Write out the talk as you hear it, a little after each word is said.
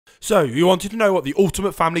So, you wanted to know what the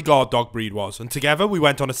ultimate family guard dog breed was, and together we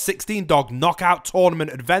went on a 16-dog knockout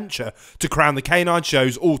tournament adventure to crown the Canine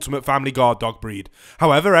Show's ultimate family guard dog breed.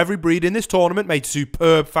 However, every breed in this tournament made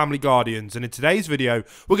superb family guardians, and in today's video,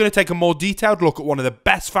 we're going to take a more detailed look at one of the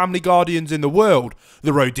best family guardians in the world,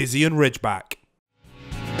 the Rhodesian Ridgeback.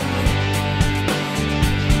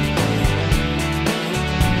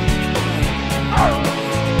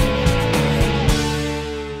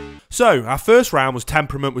 So, our first round was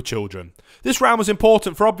temperament with children. This round was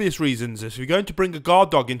important for obvious reasons, as if you're going to bring a guard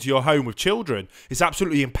dog into your home with children, it's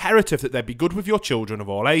absolutely imperative that they be good with your children of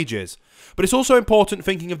all ages. But it's also important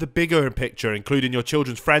thinking of the bigger picture, including your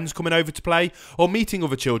children's friends coming over to play, or meeting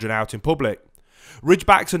other children out in public.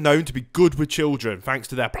 Ridgebacks are known to be good with children, thanks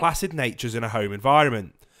to their placid natures in a home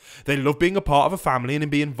environment. They love being a part of a family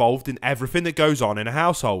and be involved in everything that goes on in a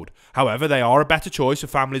household. However, they are a better choice for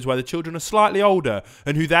families where the children are slightly older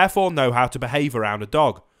and who therefore know how to behave around a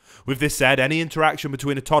dog. With this said, any interaction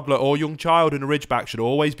between a toddler or young child and a Ridgeback should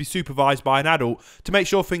always be supervised by an adult to make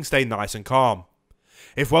sure things stay nice and calm.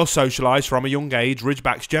 If well socialised from a young age,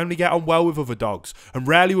 Ridgebacks generally get on well with other dogs, and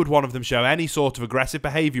rarely would one of them show any sort of aggressive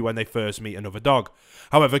behaviour when they first meet another dog.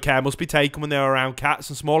 However, care must be taken when they are around cats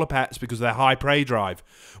and smaller pets because of their high prey drive.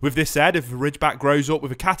 With this said, if a Ridgeback grows up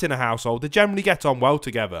with a cat in a household, they generally get on well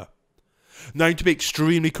together. Known to be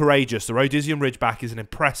extremely courageous, the Rhodesian Ridgeback is an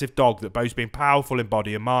impressive dog that boasts being powerful in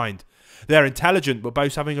body and mind. They are intelligent but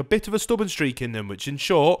boast having a bit of a stubborn streak in them, which in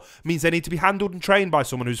short means they need to be handled and trained by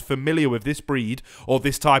someone who's familiar with this breed or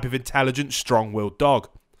this type of intelligent, strong-willed dog.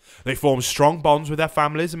 They form strong bonds with their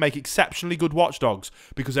families and make exceptionally good watchdogs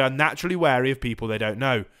because they are naturally wary of people they don't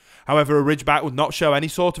know. However, a Ridgeback would not show any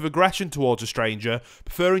sort of aggression towards a stranger,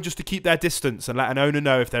 preferring just to keep their distance and let an owner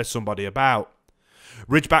know if there's somebody about.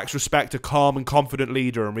 Ridgebacks respect a calm and confident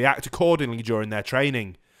leader and react accordingly during their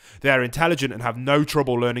training. They are intelligent and have no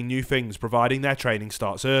trouble learning new things, providing their training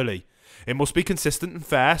starts early. It must be consistent and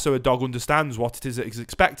fair so a dog understands what it is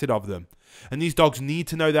expected of them. And these dogs need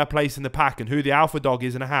to know their place in the pack and who the alpha dog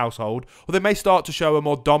is in a household, or they may start to show a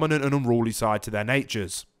more dominant and unruly side to their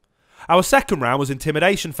natures. Our second round was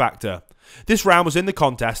intimidation factor. This round was in the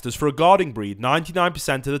contest as for a guarding breed,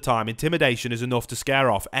 99% of the time intimidation is enough to scare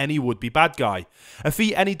off any would-be bad guy. A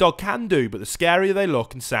feat any dog can do, but the scarier they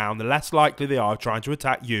look and sound, the less likely they are trying to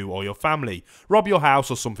attack you or your family, rob your house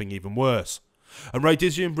or something even worse. And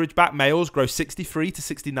Rhodesian Ridgeback males grow 63 to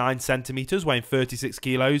 69 centimetres, weighing 36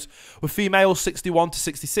 kilos, with females 61 to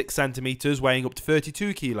 66 centimetres, weighing up to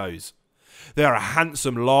 32 kilos. They are a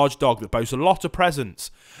handsome, large dog that boasts a lot of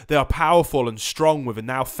presence. They are powerful and strong with a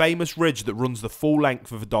now famous ridge that runs the full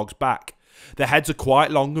length of a dog's back. Their heads are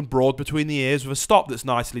quite long and broad between the ears with a stop that's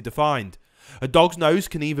nicely defined. A dog's nose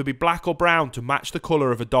can either be black or brown to match the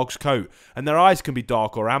colour of a dog's coat, and their eyes can be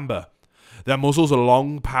dark or amber. Their muzzles are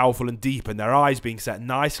long, powerful and deep, and their eyes being set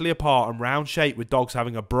nicely apart and round shaped, with dogs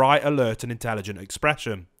having a bright, alert and intelligent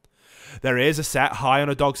expression. Their ears are set high on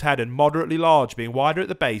a dog's head and moderately large, being wider at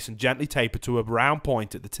the base and gently tapered to a round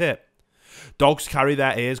point at the tip. Dogs carry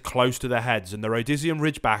their ears close to their heads, and the Rhodesian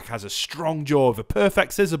Ridgeback has a strong jaw with a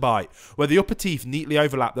perfect scissor bite, where the upper teeth neatly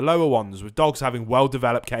overlap the lower ones, with dogs having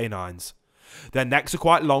well-developed canines. Their necks are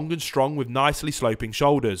quite long and strong with nicely sloping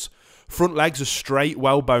shoulders. Front legs are straight,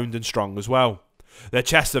 well-boned and strong as well. Their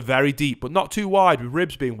chests are very deep but not too wide, with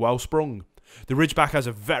ribs being well sprung. The Ridgeback has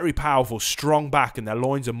a very powerful, strong back, and their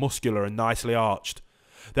loins are muscular and nicely arched.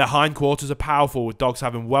 Their hindquarters are powerful, with dogs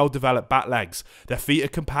having well-developed back legs. Their feet are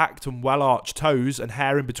compact and well-arched toes and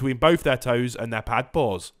hair in between both their toes and their pad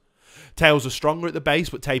paws. Tails are stronger at the base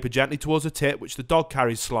but taper gently towards the tip, which the dog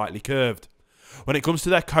carries slightly curved. When it comes to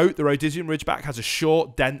their coat, the Rhodesian Ridgeback has a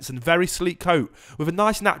short, dense and very sleek coat with a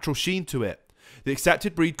nice natural sheen to it. The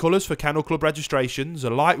accepted breed colours for Kennel Club registrations are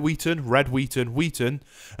light wheaten, red wheaten, wheaten,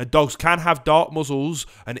 and dogs can have dark muzzles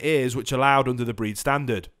and ears which are allowed under the breed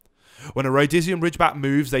standard. When a Rhodesian Ridgeback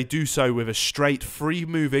moves, they do so with a straight,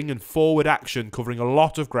 free-moving and forward action, covering a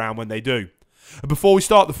lot of ground when they do. And before we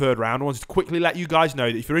start the third round, I wanted to quickly let you guys know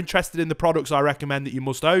that if you're interested in the products I recommend that you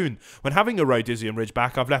must own when having a Rhodesian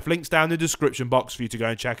Ridgeback, I've left links down in the description box for you to go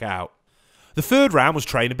and check out. The third round was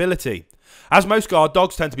trainability. As most guard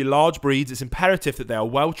dogs tend to be large breeds, it's imperative that they are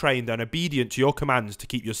well trained and obedient to your commands to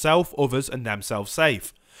keep yourself, others and themselves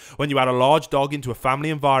safe. When you add a large dog into a family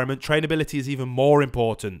environment, trainability is even more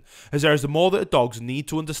important, as there is the more that dogs need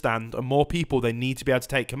to understand and more people they need to be able to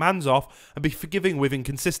take commands off and be forgiving with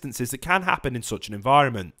inconsistencies that can happen in such an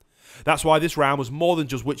environment. That's why this round was more than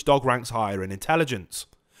just which dog ranks higher in intelligence.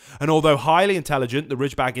 And although highly intelligent, the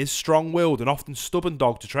Ridgeback is strong-willed and often stubborn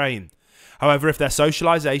dog to train. However, if their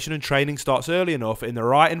socialisation and training starts early enough in the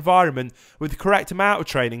right environment with the correct amount of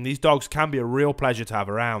training, these dogs can be a real pleasure to have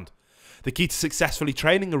around. The key to successfully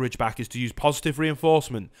training a Ridgeback is to use positive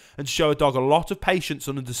reinforcement and to show a dog a lot of patience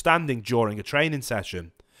and understanding during a training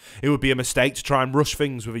session. It would be a mistake to try and rush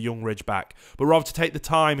things with a young Ridgeback, but rather to take the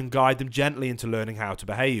time and guide them gently into learning how to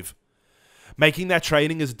behave. Making their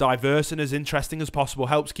training as diverse and as interesting as possible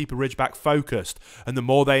helps keep a Ridgeback focused, and the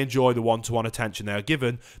more they enjoy the one-to-one attention they are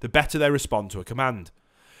given, the better they respond to a command.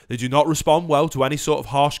 They do not respond well to any sort of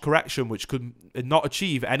harsh correction which could not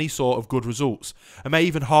achieve any sort of good results, and may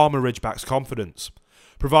even harm a Ridgeback's confidence.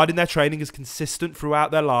 Providing their training is consistent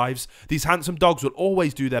throughout their lives, these handsome dogs will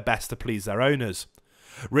always do their best to please their owners.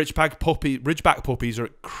 Ridgeback puppies are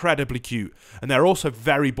incredibly cute, and they're also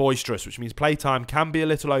very boisterous, which means playtime can be a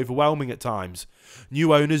little overwhelming at times.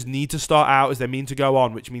 New owners need to start out as they mean to go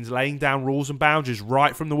on, which means laying down rules and boundaries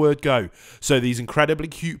right from the word go, so these incredibly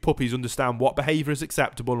cute puppies understand what behaviour is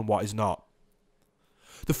acceptable and what is not.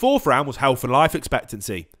 The fourth round was health and life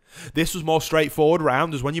expectancy. This was more straightforward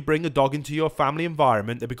round, as when you bring a dog into your family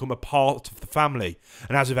environment, they become a part of the family,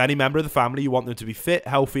 and as with any member of the family, you want them to be fit,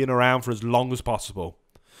 healthy and around for as long as possible.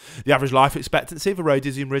 The average life expectancy of a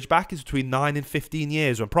Rhodesian Ridgeback is between 9 and 15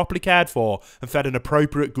 years when properly cared for and fed an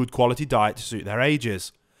appropriate good quality diet to suit their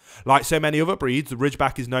ages. Like so many other breeds, the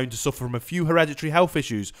Ridgeback is known to suffer from a few hereditary health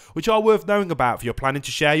issues, which are worth knowing about if you're planning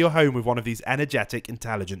to share your home with one of these energetic,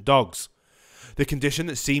 intelligent dogs. The condition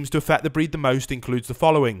that seems to affect the breed the most includes the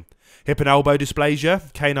following: hip and elbow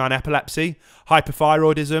dysplasia, canine epilepsy,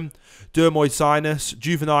 hyperthyroidism, dermoid sinus,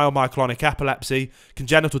 juvenile myoclonic epilepsy,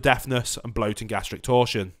 congenital deafness, and bloat and gastric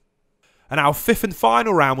torsion. And our fifth and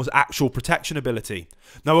final round was actual protection ability.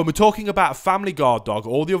 Now, when we're talking about a family guard dog,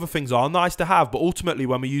 all the other things are nice to have, but ultimately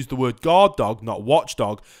when we use the word guard dog, not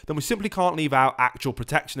watchdog, then we simply can't leave out actual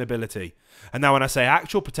protection ability. And now when I say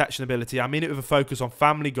actual protection ability, I mean it with a focus on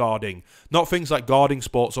family guarding, not things like guarding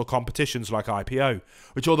sports or competitions like IPO,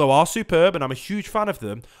 which although are superb and I'm a huge fan of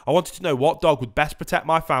them, I wanted to know what dog would best protect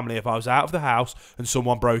my family if I was out of the house and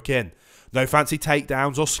someone broke in. No fancy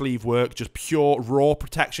takedowns or sleeve work, just pure raw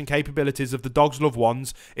protection capabilities of the dog's loved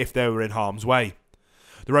ones if they were in harm's way.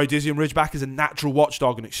 The Rhodesian Ridgeback is a natural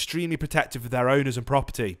watchdog and extremely protective of their owners and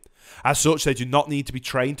property. As such, they do not need to be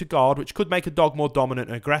trained to guard, which could make a dog more dominant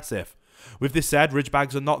and aggressive. With this said,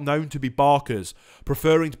 Ridgebacks are not known to be barkers,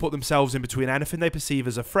 preferring to put themselves in between anything they perceive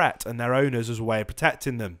as a threat and their owners as a way of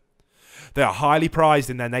protecting them. They are highly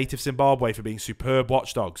prized in their native Zimbabwe for being superb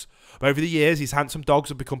watchdogs. But over the years, these handsome dogs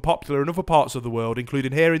have become popular in other parts of the world,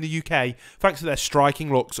 including here in the UK, thanks to their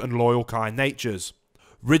striking looks and loyal, kind natures.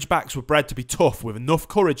 Ridgebacks were bred to be tough, with enough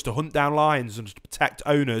courage to hunt down lions and to protect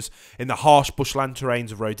owners in the harsh bushland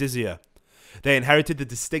terrains of Rhodesia. They inherited the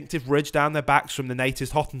distinctive ridge down their backs from the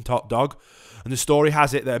native Hottentot dog, and the story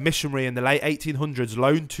has it that a missionary in the late 1800s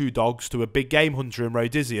loaned 2 dogs to a big game hunter in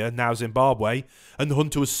Rhodesia, now Zimbabwe, and the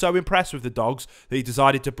hunter was so impressed with the dogs that he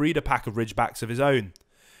decided to breed a pack of Ridgebacks of his own.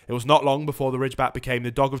 It was not long before the Ridgeback became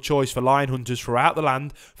the dog of choice for lion hunters throughout the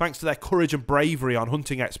land, thanks to their courage and bravery on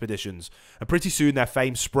hunting expeditions, and pretty soon their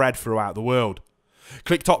fame spread throughout the world.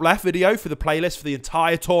 Click top left video for the playlist for the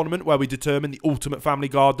entire tournament where we determine the ultimate family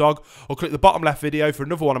guard dog, or click the bottom left video for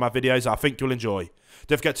another one of my videos I think you'll enjoy.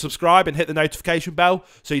 Don't forget to subscribe and hit the notification bell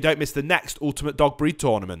so you don't miss the next Ultimate Dog Breed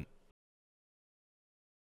tournament.